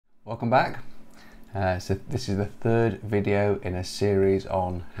Welcome back. So this is the third video in a series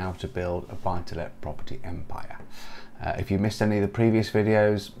on how to build a buy-to-let property empire. If you missed any of the previous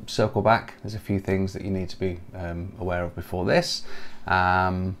videos, circle back. There's a few things that you need to be aware of before this.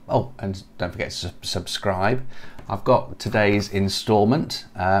 Oh, and don't forget to subscribe. I've got today's installment.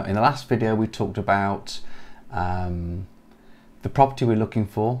 In the last video we talked about the property we're looking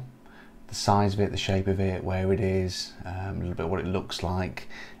for, the size of it, the shape of it, where it is, a little bit what it looks like,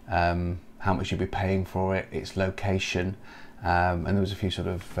 how much you'd be paying for it, its location, and there was a few sort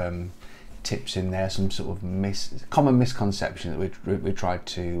of tips in there, some sort of common misconception that we tried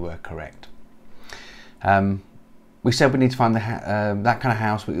to correct. We said we need to find that kind of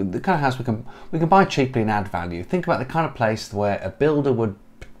house, the kind of house we can buy cheaply and add value. Think about the kind of place where a builder would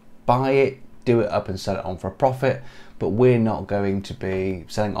buy it, do it up and sell it on for a profit, but we're not going to be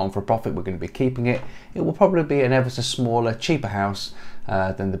selling it on for a profit, we're going to be keeping it. It will probably be an ever so smaller, cheaper house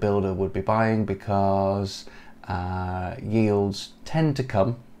than the builder would be buying, because yields tend to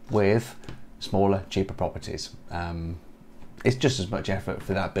come with smaller, cheaper properties. It's just as much effort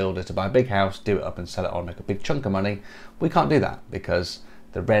for that builder to buy a big house, do it up and sell it on, make a big chunk of money. We can't do that because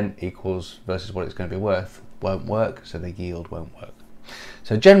the rent equals versus what it's going to be worth won't work, so the yield won't work.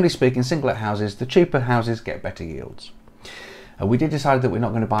 So generally speaking, single-let houses, the cheaper houses get better yields. We did decide that we're not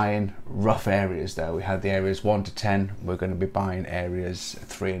going to buy in rough areas though. We had the areas 1 to 10, we're going to be buying areas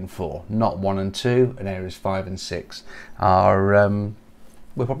 3 and 4, not 1 and 2, and areas 5 and 6 are,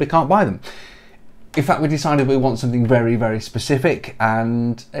 we probably can't buy them. In fact, we decided we want something very, very specific,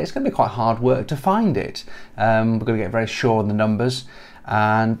 and it's going to be quite hard work to find it. We're going to get very sure on the numbers,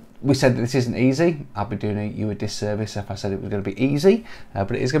 and we said that this isn't easy. I'd be doing you a disservice if I said it was going to be easy,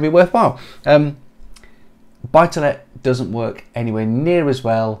 but it is going to be worthwhile. Buy-to-let doesn't work anywhere near as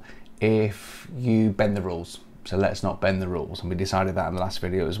well if you bend the rules. So let's not bend the rules, and we decided that in the last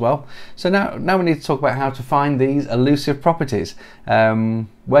video as well. So now we need to talk about how to find these elusive properties,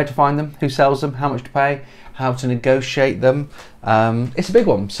 where to find them, who sells them, how much to pay, how to negotiate them. It's a big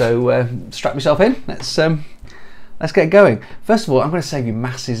one, so strap yourself in. Let's get going. First of all, I'm going to save you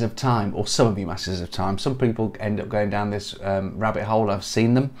masses of time, or some of you masses of time. Some people end up going down this rabbit hole. I've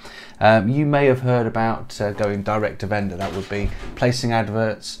seen them. You may have heard about going direct to vendor. That would be placing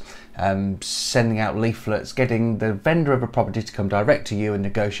adverts, sending out leaflets, getting the vendor of a property to come direct to you and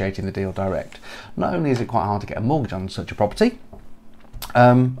negotiating the deal direct. Not only is it quite hard to get a mortgage on such a property,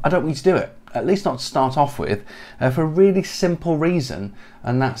 I don't want you to do it, at least not to start off with, for a really simple reason,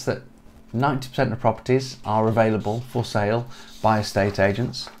 and that's that 90% of properties are available for sale by estate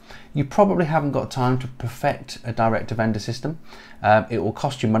agents. You probably haven't got time to perfect a direct to vendor system. It will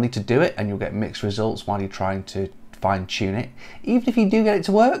cost you money to do it, and you'll get mixed results while you're trying to fine tune it. Even if you do get it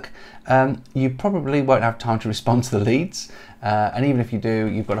to work, you probably won't have time to respond to the leads, and even if you do,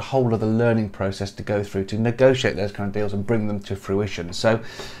 you've got a whole other learning process to go through to negotiate those kind of deals and bring them to fruition. So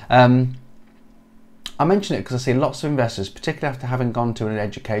I mention it because I see lots of investors, particularly after having gone to an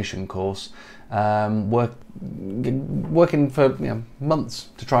education course, working for months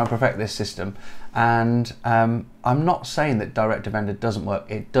to try and perfect this system. And I'm not saying that direct to vendor doesn't work.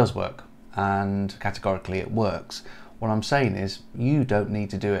 It does work, and categorically it works. What I'm saying is you don't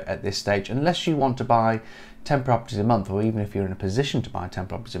need to do it at this stage unless you want to buy 10 properties a month, or even if you're in a position to buy 10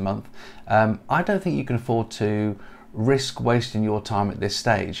 properties a month. I don't think you can afford to risk wasting your time at this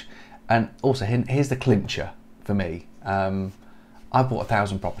stage. And also, here's the clincher for me. I've bought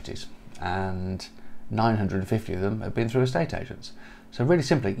 1,000 properties, and 950 of them have been through estate agents. So really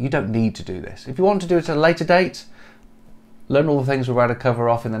simply, you don't need to do this. If you want to do it at a later date, learn all the things we're about to cover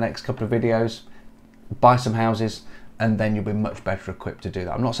off in the next couple of videos, buy some houses, and then you'll be much better equipped to do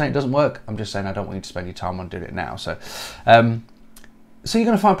that. I'm not saying it doesn't work, I'm just saying I don't want you to spend your time on doing it now. So you're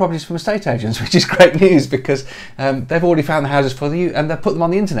going to find properties from estate agents, which is great news, because they've already found the houses for you and they've put them on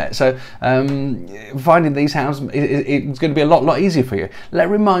the internet. So finding these houses, it's going to be a lot easier for you.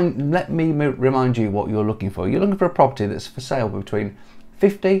 Let me remind you what you're looking for. You're looking for a property that's for sale between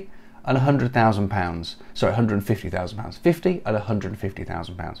 £50,000 and £100,000. Sorry, £150,000. 50 and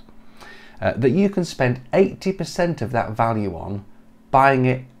 £150,000. That you can spend 80% of that value on buying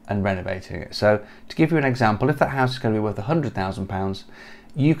it and renovating it. So to give you an example, if that house is going to be worth £100,000,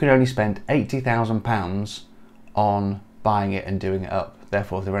 you can only spend £80,000 on buying it and doing it up.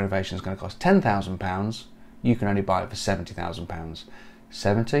 Therefore, if the renovation is going to cost £10,000, you can only buy it for £70,000.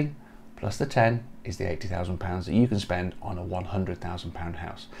 70 plus the 10 is the £80,000 that you can spend on a £100,000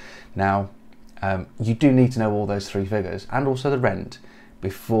 house. Now, you do need to know all those three figures and also the rent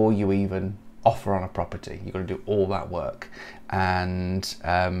before you even offer on a property. You've got to do all that work, and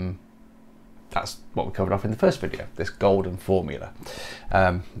that's what we covered off in the first video, this golden formula.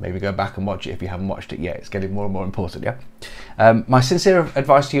 Maybe go back and watch it if you haven't watched it yet. It's getting more and more important, yeah? My sincere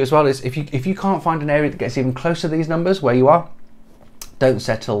advice to you as well is if you can't find an area that gets even close to these numbers where you are, don't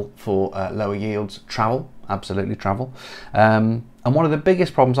settle for lower yields. Travel, absolutely travel. And one of the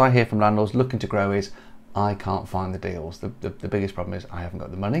biggest problems I hear from landlords looking to grow is, I can't find the deals. The biggest problem is I haven't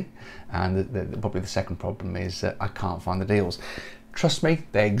got the money, and probably the second problem is I can't find the deals. Trust me,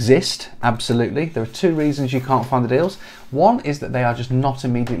 they exist, absolutely. There are two reasons you can't find the deals. One is that they are just not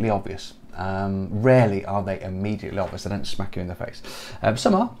immediately obvious. Rarely are they immediately obvious. They don't smack you in the face.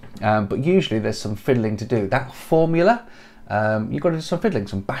 Some are, but usually there's some fiddling to do. That formula, you've got to do some fiddling,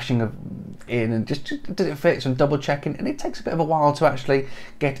 some bashing in, and just does it fit, some double checking, and it takes a bit of a while to actually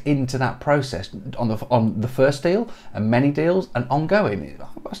get into that process on the first deal, and many deals, and ongoing.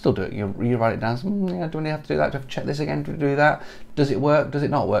 I still do it. You write it down. Yeah, do I have to do that? Do I have to check this again? Do I do that? Does it work? Does it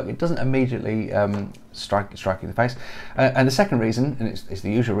not work? It doesn't immediately strike you in the face. And the second reason, and it's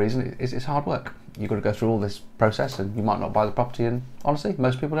the usual reason, is it's hard work. You've got to go through all this process, and you might not buy the property. And honestly,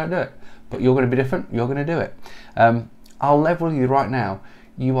 most people don't do it. But you're going to be different. You're going to do it. I'll level with you right now.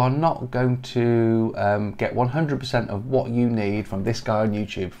 You are not going to get 100% of what you need from this guy on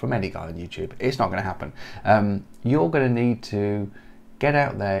YouTube, from any guy on YouTube. It's not going to happen. You're going to need to get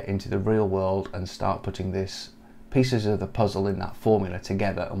out there into the real world and start putting this pieces of the puzzle in that formula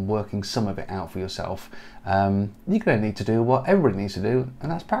together and working some of it out for yourself. You're going to need to do what everybody needs to do,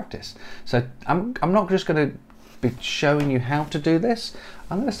 and that's practice. So I'm not just going to be showing you how to do this.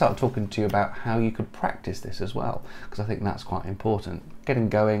 I'm going to start talking to you about how you could practice this as well, because I think that's quite important. Getting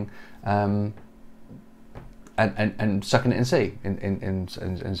going and sucking it and see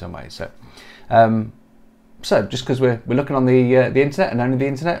in some ways. So just because we're looking on the internet and only the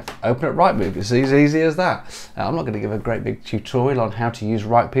internet, open up Rightmove. It's as easy as that. I'm not going to give a great big tutorial on how to use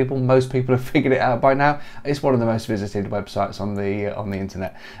Right People. Most people have figured it out by now. It's one of the most visited websites on the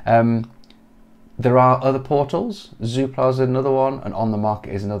internet. There are other portals. Zoopla is another one, and On the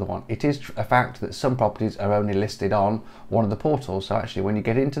Market is another one. It is a fact that some properties are only listed on one of the portals. So actually, when you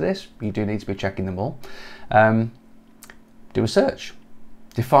get into this, you do need to be checking them all. Do a search.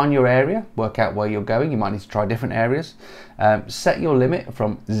 Define your area, work out where you're going. You might need to try different areas. Set your limit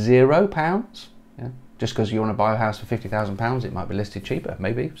from £0. Yeah? Just because you want to buy a house for £50,000, it might be listed cheaper,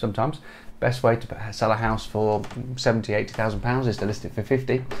 maybe, sometimes. Best way to sell a house for £70,000, £80,000 is to list it for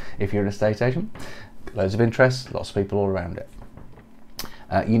 50 if you're an estate agent. Loads of interest, lots of people all around it.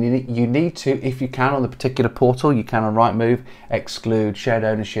 You need to, if you can on the particular portal, you can on Rightmove, exclude shared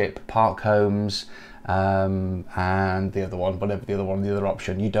ownership, park homes, and the other one, whatever the other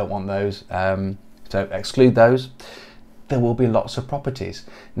option. You don't want those, so exclude those. There will be lots of properties.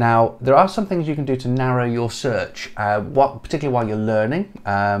 Now, there are some things you can do to narrow your search, particularly while you're learning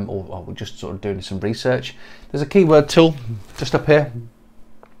or just sort of doing some research. There's a keyword tool just up here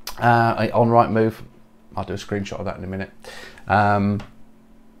on Rightmove. I'll do a screenshot of that in a minute.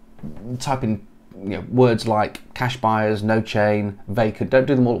 Type in words like cash buyers, no chain, vacant. Don't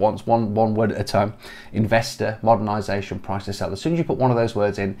do them all at once, one word at a time. Investor, modernisation, price to sell. As soon as you put one of those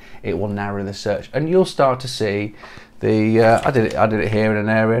words in, it will narrow the search, and you'll start to see the I did it here in an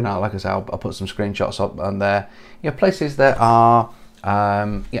area. Now, like I say, I'll put some screenshots up on there. Places that are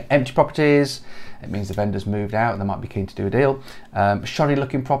empty properties. It means the vendor's moved out and they might be keen to do a deal. Shoddy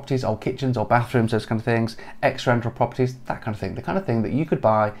looking properties, old kitchens, old bathrooms, those kind of things. Ex-rental properties, that kind of thing. The kind of thing that you could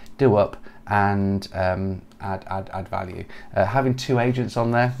buy, do up, and add value. Having two agents on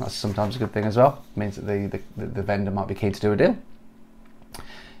there, that's sometimes a good thing as well. It means that the vendor might be keen to do a deal.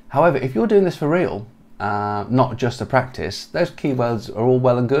 However, if you're doing this for real, not just a practice, those keywords are all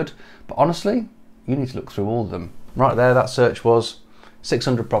well and good, but honestly, you need to look through all of them. Right there, that search was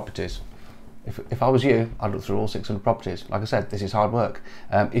 600 properties. If I was you, I'd look through all 600 properties. Like I said, this is hard work.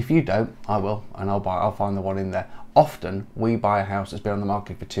 If you don't, I will, and I'll find the one in there. Often, we buy a house that's been on the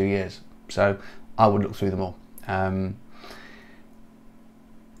market for 2 years, so I would look through them all.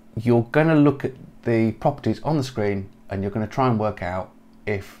 You're going to look at the properties on the screen, and you're going to try and work out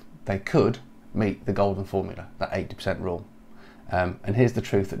if they could meet the golden formula, that 80% rule. And here's the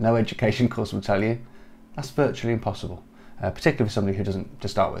truth that no education course will tell you. That's virtually impossible. Particularly for somebody who doesn't, to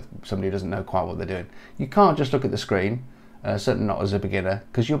start with, somebody who doesn't know quite what they're doing. You can't just look at the screen, certainly not as a beginner,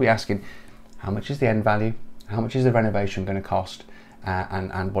 because you'll be asking, how much is the end value? How much is the renovation going to cost?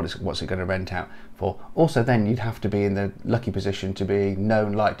 And what's it going to rent out for? Also, then you'd have to be in the lucky position to be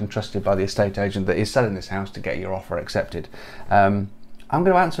known, liked and trusted by the estate agent that is selling this house to get your offer accepted. I'm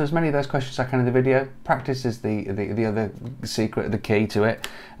going to answer as many of those questions as I can in the video. Practice is the other secret, the key to it.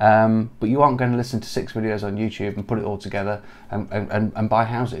 But you aren't going to listen to 6 videos on YouTube and put it all together and buy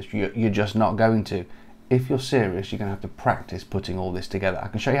houses. You're just not going to. If you're serious, you're going to have to practice putting all this together. I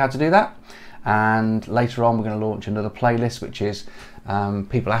can show you how to do that. And later on, we're going to launch another playlist, which is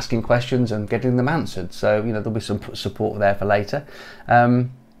people asking questions and getting them answered. So, you know, there'll be some support there for later.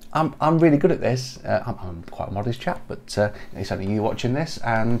 I'm really good at this. I'm quite a modest chap, but it's only you watching this,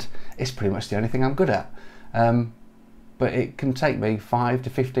 and it's pretty much the only thing I'm good at. But it can take me 5 to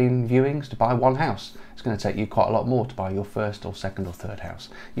 15 viewings to buy one house. It's going to take you quite a lot more to buy your first or second or third house.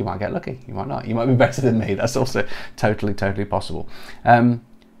 You might get lucky, you might not. You might be better than me. That's also totally possible.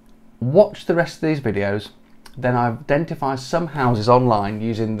 Watch the rest of these videos, then identify some houses online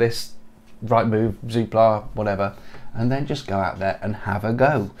using this Rightmove, Zoopla, whatever, and then just go out there and have a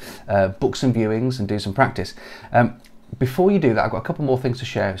go. Book some viewings and do some practice. Before you do that, I've got a couple more things to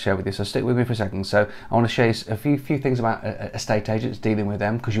share with you, so stick with me for a second. So I want to share a few things about estate agents, dealing with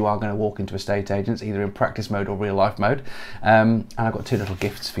them, because you are going to walk into estate agents either in practice mode or real life mode. And I've got 2 little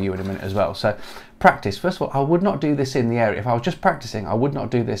gifts for you in a minute as well. So practice. First of all, I would not do this in the area. If I was just practicing, I would not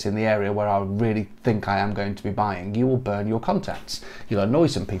do this in the area where I really think I am going to be buying. You will burn your contacts. You'll annoy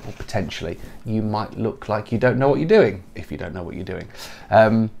some people potentially. You might look like you don't know what you're doing if you don't know what you're doing.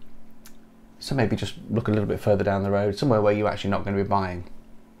 So maybe just look a little bit further down the road, somewhere where you're actually not going to be buying.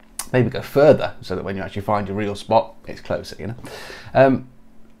 Maybe go further so that when you actually find your real spot, it's closer, you know.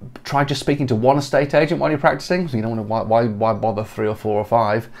 Try just speaking to one estate agent while you're practicing. So you don't want to, why bother 3 or 4 or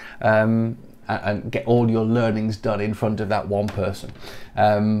 5, and get all your learnings done in front of that one person.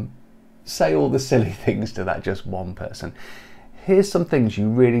 Say all the silly things to that just one person. Here's some things you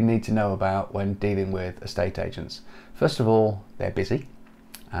really need to know about when dealing with estate agents. First of all, they're busy.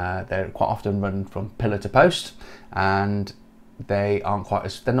 They're quite often run from pillar to post, and they're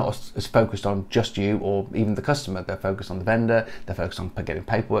not as focused on just you or even the customer. They're focused on the vendor. They're focused on getting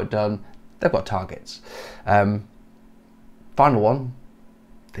paperwork done. They've got targets. Final one,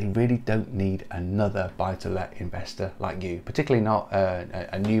 they really don't need another buy-to-let investor like you, particularly not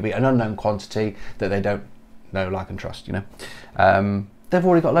a newbie, an unknown quantity that they don't know, like and trust, you know. They've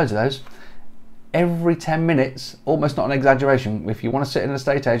already got loads of those. Every 10 minutes, almost not an exaggeration, if you want to sit in an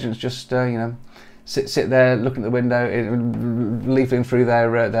estate agent's just you know, sit there looking at the window, leafing through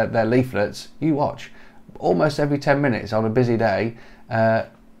their leaflets, you watch. Almost every 10 minutes on a busy day,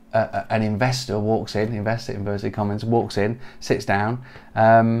 an investor walks in, investor inverted commas, walks in, sits down.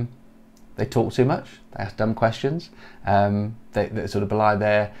 They talk too much, they ask dumb questions, they sort of belie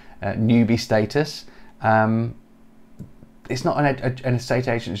their newbie status. It's not an estate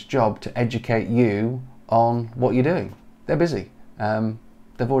agent's job to educate you on what you're doing. They're busy.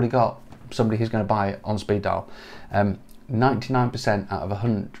 They've already got somebody who's going to buy it on speed dial. 99% out of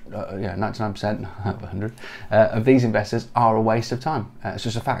 100, 99% out of 100 of these investors are a waste of time. It's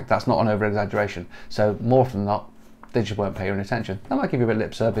just a fact. That's not an over-exaggeration. So more often than not, they just won't pay you any attention. They might give you a bit of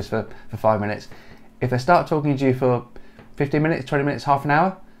lip service for 5 minutes. If they start talking to you for 15 minutes, 20 minutes, half an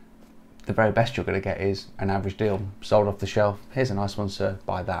hour, the very best you're going to get is an average deal sold off the shelf. Here's a nice one, sir,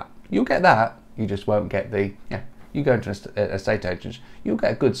 buy that. You'll get that, you just won't get the, you go into an estate agent, you'll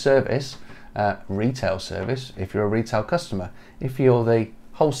get a good service, retail service if you're a retail customer. If you're the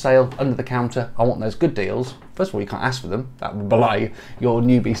wholesale, under the counter, I want those good deals, first of all, you can't ask for them. That would belie your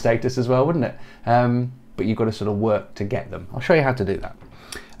newbie status as well, wouldn't it? But you've got to sort of work to get them. I'll show you how to do that.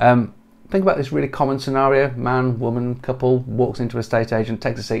 Think about this really common scenario. Man, woman, couple walks into an estate agent,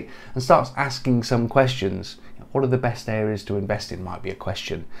 takes a seat and starts asking some questions. What are the best areas to invest in might be a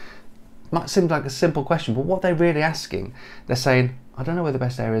question. Might seem like a simple question, but what they're really asking, they're saying, I don't know where the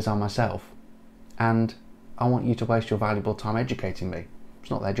best areas are myself, and I want you to waste your valuable time educating me.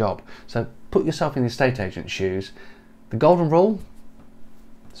 It's not their job. So put yourself in the estate agent's shoes. The golden rule,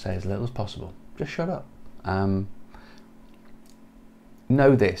 say as little as possible. Just shut up.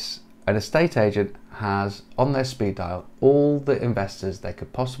 Know this. An estate agent has on their speed dial all the investors they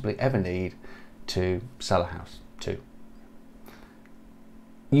could possibly ever need to sell a house to.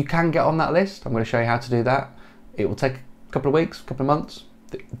 You can get on that list. I'm going to show you how to do that. It will take a couple of weeks, a couple of months.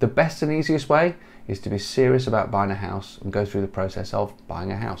 The best and easiest way is to be serious about buying a house and go through the process of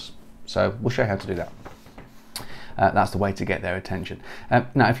buying a house. So we'll show you how to do that. That's the way to get their attention.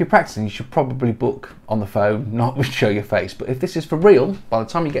 Now, if you're practicing, you should probably book on the phone, not show your face. But if this is for real, by the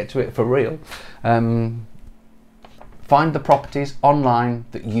time you get to it for real, find the properties online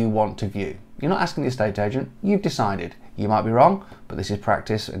that you want to view. You're not asking the estate agent, you've decided. You might be wrong, but this is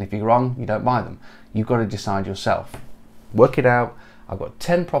practice, and if you're wrong, you don't buy them. You've got to decide yourself. Work it out. I've got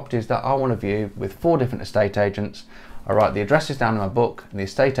 10 properties that I want to view with 4 different estate agents. I write the addresses down in my book and the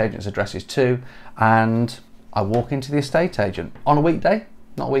estate agent's addresses too, and I walk into the estate agent on a weekday,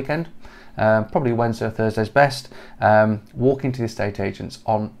 not a weekend, probably Wednesday or Thursday's best. Walk into the estate agents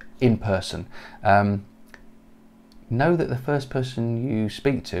in person. Know that the first person you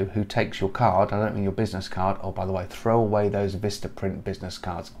speak to who takes your card, I don't mean your business card, oh by the way, throw away those Vistaprint business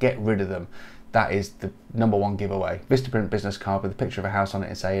cards, get rid of them. That is the #1 giveaway. Vistaprint business card with a picture of a house on it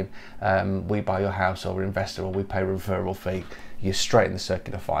and saying, we buy your house, or we're investor, or we pay a referral fee. You're straight in the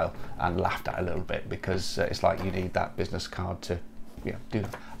circular file and laughed at a little bit, because it's like you need that business card to do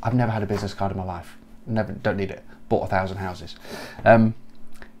that. I've never had a business card in my life. Don't need it. Bought 1,000 houses.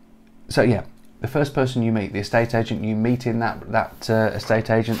 So yeah, the first person you meet, the estate agent you meet in that estate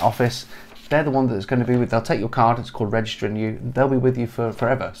agent office, they're the one that's going to be with. They'll take your card. It's called registering you. They'll be with you for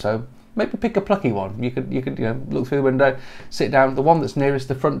forever. So maybe pick a plucky one. You could look through the window, sit down. The one that's nearest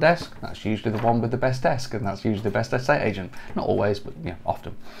the front desk, that's usually the one with the best desk, and that's usually the best estate agent. Not always, but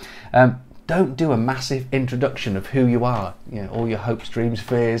often. Don't do a massive introduction of who you are, all your hopes, dreams,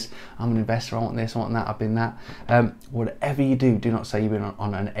 fears. I'm an investor, I want this, I want that, I've been that. Whatever you do not say you've been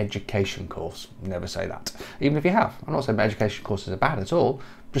on an education course. Never say that, even if you have. I'm not saying education courses are bad at all,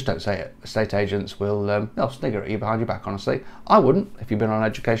 just don't say it. Estate agents will they'll snigger at you behind your back, honestly. I wouldn't if you've been on an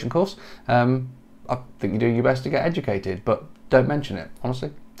education course. I think you're doing your best to get educated, but don't mention it,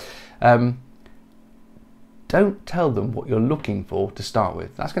 honestly. Don't tell them what you're looking for to start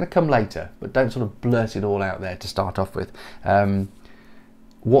with. That's going to come later, but don't sort of blurt it all out there to start off with.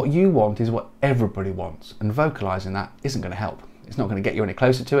 What you want is what everybody wants, and vocalising that isn't going to help. It's not going to get you any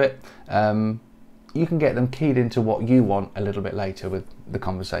closer to it. You can get them keyed into what you want a little bit later with the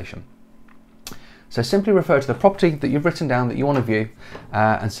conversation. So simply refer to the property that you've written down that you want to view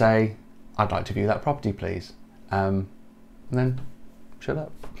and say, I'd like to view that property, please. And then shut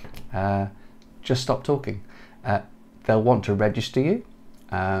up. Just stop talking. They'll want to register you,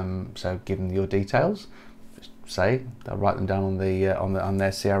 so give them your details. Just say, they'll write them down on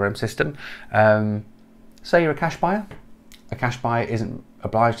their CRM system. Say you're a cash buyer. A cash buyer isn't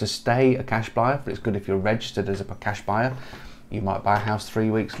obliged to stay a cash buyer, but it's good if you're registered as a cash buyer. You might buy a house 3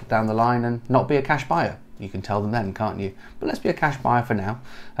 weeks down the line and not be a cash buyer. You can tell them then, can't you? But let's be a cash buyer for now.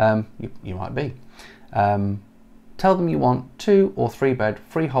 You might be. Tell them you want 2 or 3 bed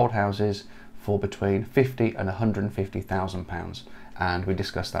freehold houses for between £50,000 and £150,000, and we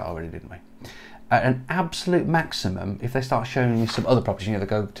discussed that already, didn't we? At an absolute maximum, if they start showing you some other properties, they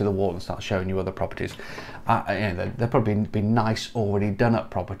go to the wall and start showing you other properties. They'll probably be nice, already done up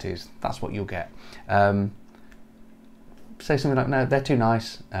properties. That's what you'll get. Say something like, no, they're too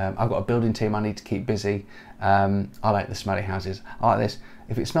nice. I've got a building team I need to keep busy. I like the smelly houses. I like this.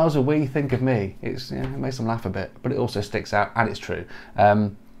 If it smells of wee, think of me. It makes them laugh a bit, but it also sticks out, and it's true.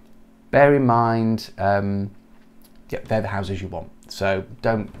 Bear in mind, they're the houses you want. So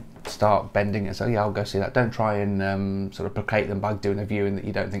don't start bending and say, yeah, I'll go see that. Don't try and sort of placate them by doing a viewing that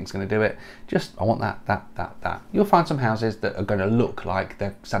you don't think is going to do it. Just, I want that. You'll find some houses that are going to look like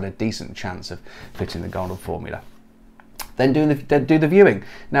they've had a decent chance of fitting the golden formula. Then do the viewing.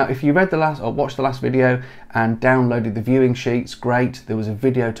 Now, if you read the last or watched the last video and downloaded the viewing sheets, great. There was a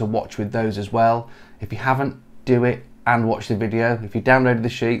video to watch with those as well. If you haven't, do it and watch the video. If you downloaded the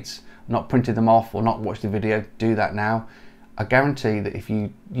sheets, not printed them off or not watched the video, do that now. I guarantee that if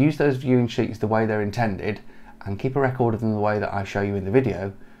you use those viewing sheets the way they're intended and keep a record of them the way that I show you in the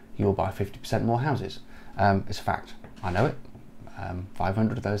video, you'll buy 50% more houses. It's a fact. I know it.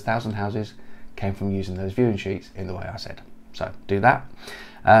 500 of those 1,000 houses came from using those viewing sheets in the way I said. So do that.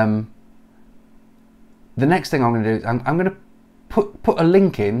 The next thing I'm going to do is I'm going to put a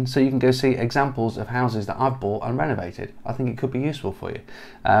link in so you can go see examples of houses that I've bought and renovated. I think it could be useful for you.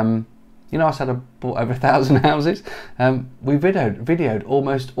 I said I bought over 1,000 houses. We videoed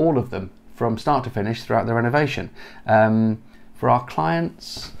almost all of them from start to finish throughout the renovation. For our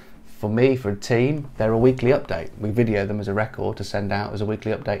clients, for me, for a team, they're a weekly update. We video them as a record to send out as a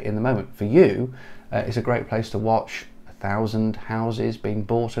weekly update in the moment. For you, it's a great place to watch 1,000 houses being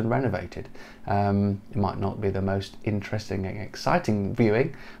bought and renovated. It might not be the most interesting and exciting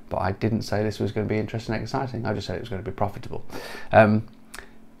viewing, but I didn't say this was going to be interesting and exciting. I just said it was going to be profitable.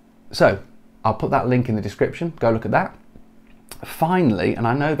 So I'll put that link in the description. Go look at that. Finally, and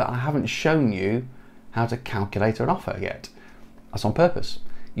I know that I haven't shown you how to calculate an offer yet. That's on purpose.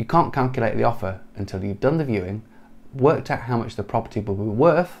 You can't calculate the offer until you've done the viewing, worked out how much the property will be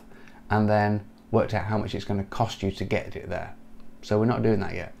worth, and then worked out how much it's going to cost you to get it there. So we're not doing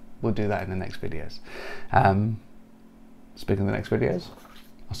that yet. We'll do that in the next videos. Speaking of the next videos,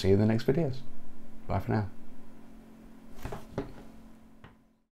 I'll see you in the next videos. Bye for now.